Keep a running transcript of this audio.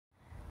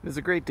It is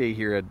a great day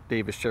here at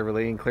Davis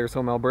Chevrolet in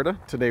Claresholm, Alberta.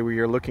 Today we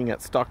are looking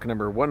at stock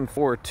number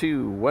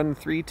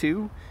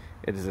 142132.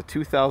 It is a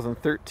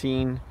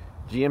 2013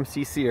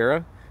 GMC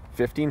Sierra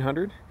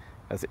 1500.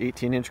 Has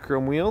 18-inch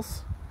chrome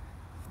wheels,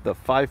 the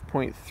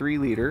 5.3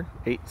 liter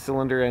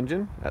 8-cylinder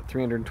engine at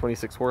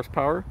 326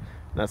 horsepower.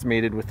 And that's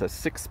mated with a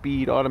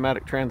 6-speed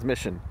automatic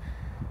transmission.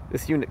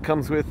 This unit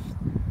comes with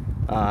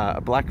a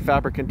black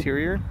fabric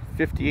interior,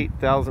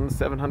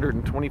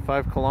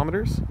 58,725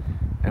 kilometers.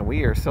 And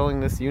we are selling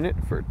this unit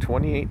for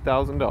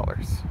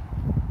 $28,000.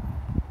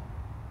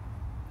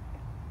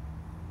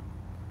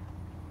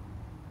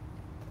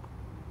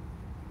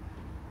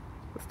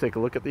 Let's take a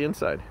look at the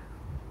inside.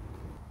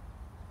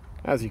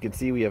 As you can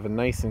see, we have a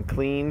nice and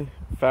clean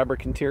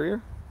fabric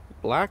interior,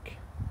 black.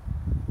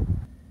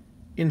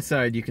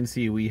 Inside you can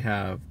see we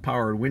have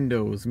powered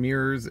windows,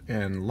 mirrors,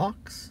 and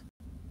locks.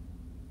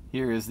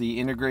 Here is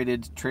the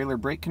integrated trailer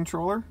brake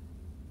controller.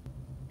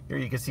 Here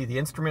you can see the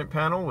instrument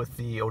panel with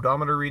the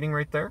odometer reading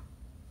right there.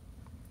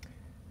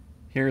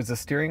 Here's the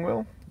steering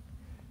wheel.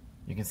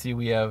 You can see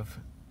we have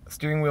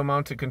steering wheel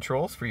mounted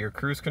controls for your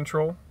cruise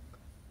control,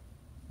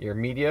 your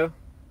media,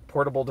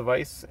 portable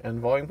device, and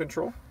volume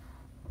control.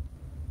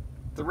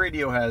 The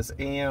radio has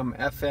AM,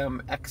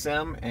 FM,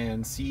 XM,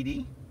 and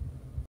CD.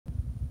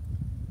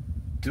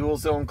 Dual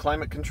zone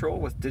climate control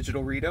with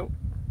digital readout.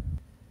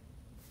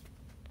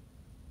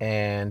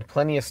 And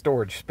plenty of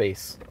storage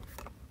space.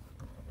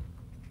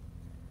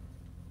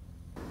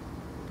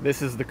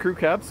 This is the crew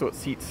cab, so it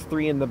seats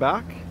 3 in the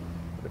back.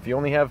 If you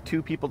only have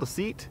 2 people to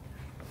seat,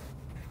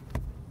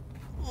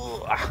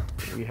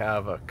 we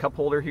have a cup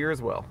holder here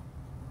as well.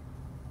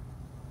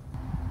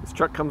 This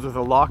truck comes with a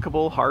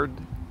lockable hard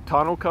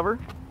tonneau cover. It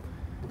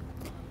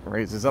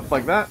raises up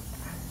like that.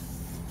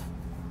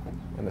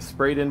 And a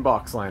sprayed in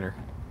box liner.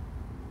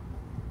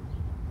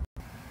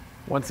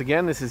 Once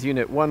again, this is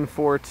unit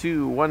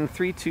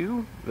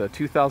 142132, the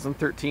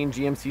 2013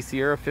 GMC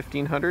Sierra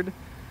 1500.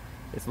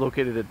 It's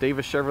located at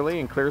Davis Chevrolet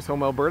in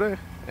Claresholm, Alberta,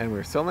 and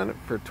we're selling it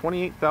for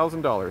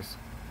 $28,000.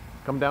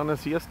 Come down and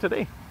see us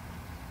today.